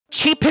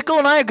Cheap Pickle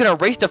and I are gonna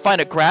race to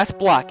find a grass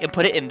block and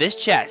put it in this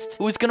chest.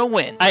 Who's gonna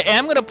win? I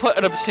am gonna put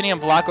an obsidian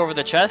block over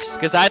the chest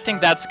because I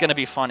think that's gonna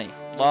be funny.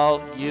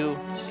 Lol, you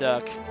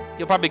suck.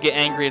 You'll probably get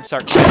angry and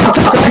start crying. Shut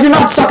up, I do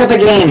not suck at the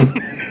game!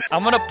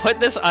 I'm gonna put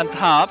this on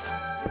top.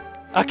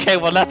 Okay,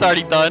 well that's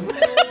already done.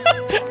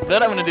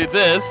 Then I'm gonna do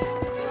this.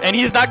 And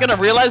he's not gonna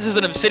realize there's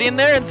an obsidian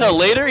there until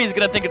later. He's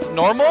gonna think it's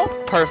normal.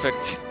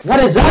 Perfect. What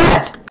is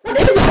that? What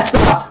is that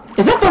stuff?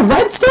 Is that the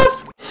red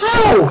stuff?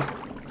 How?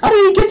 How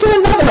did he get to the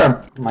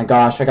nether? Oh my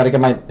gosh, I gotta get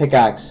my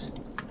pickaxe.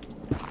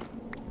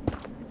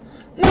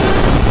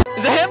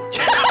 Is it him?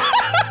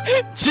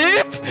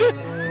 Jeep?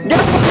 Get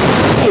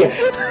away!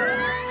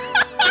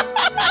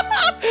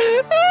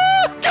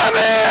 Come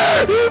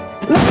here!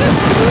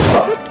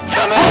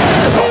 Come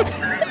here!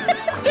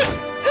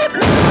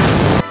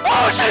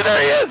 Oh shit, there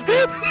he is!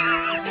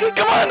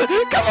 Come on!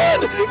 Come on!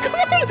 Come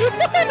on!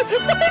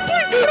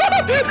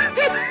 Please!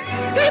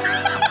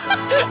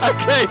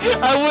 Okay,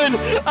 I win!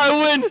 I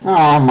win!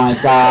 Oh my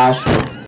gosh.